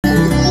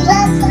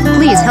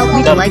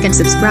Leave a like and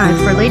subscribe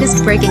for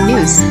latest breaking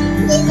news.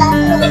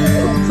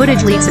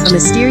 Footage leaks of a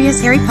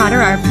mysterious Harry Potter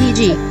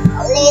RPG.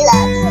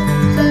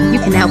 You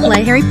can now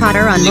play Harry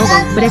Potter on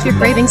mobile, but if you're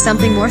craving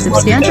something more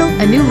substantial,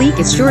 a new leak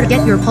is sure to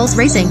get your pulse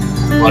racing.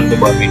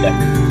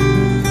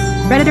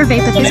 Redditor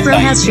Vape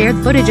has shared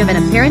footage of an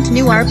apparent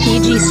new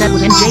RPG set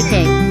within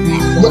J.K.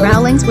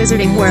 Rowling's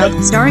Wizarding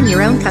World, starring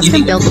your own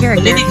custom-built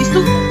character.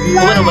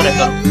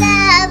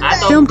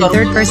 Filmed in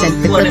third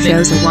person, the clip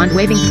shows a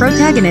wand-waving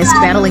protagonist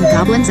battling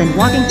goblins and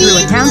walking through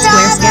a town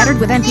square scattered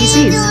with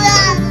NPCs.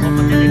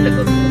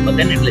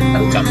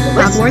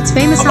 Hogwarts'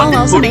 famous hall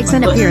also makes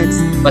an appearance.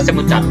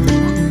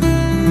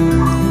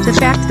 The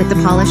fact that the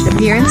polished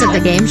appearance of the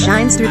game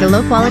shines through the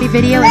low-quality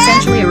video,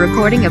 essentially a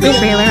recording of a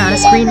trailer on a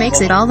screen,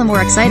 makes it all the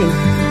more exciting.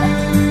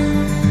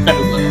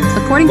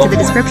 According to the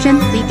description,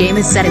 the game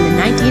is set in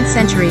the 19th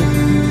century,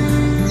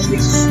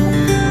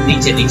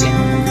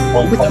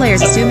 with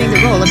players assuming the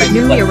role of a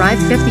newly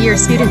arrived fifth-year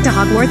student to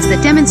Hogwarts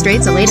that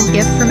demonstrates a latent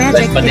gift for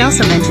magic. It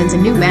also mentions a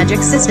new magic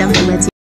system that lets you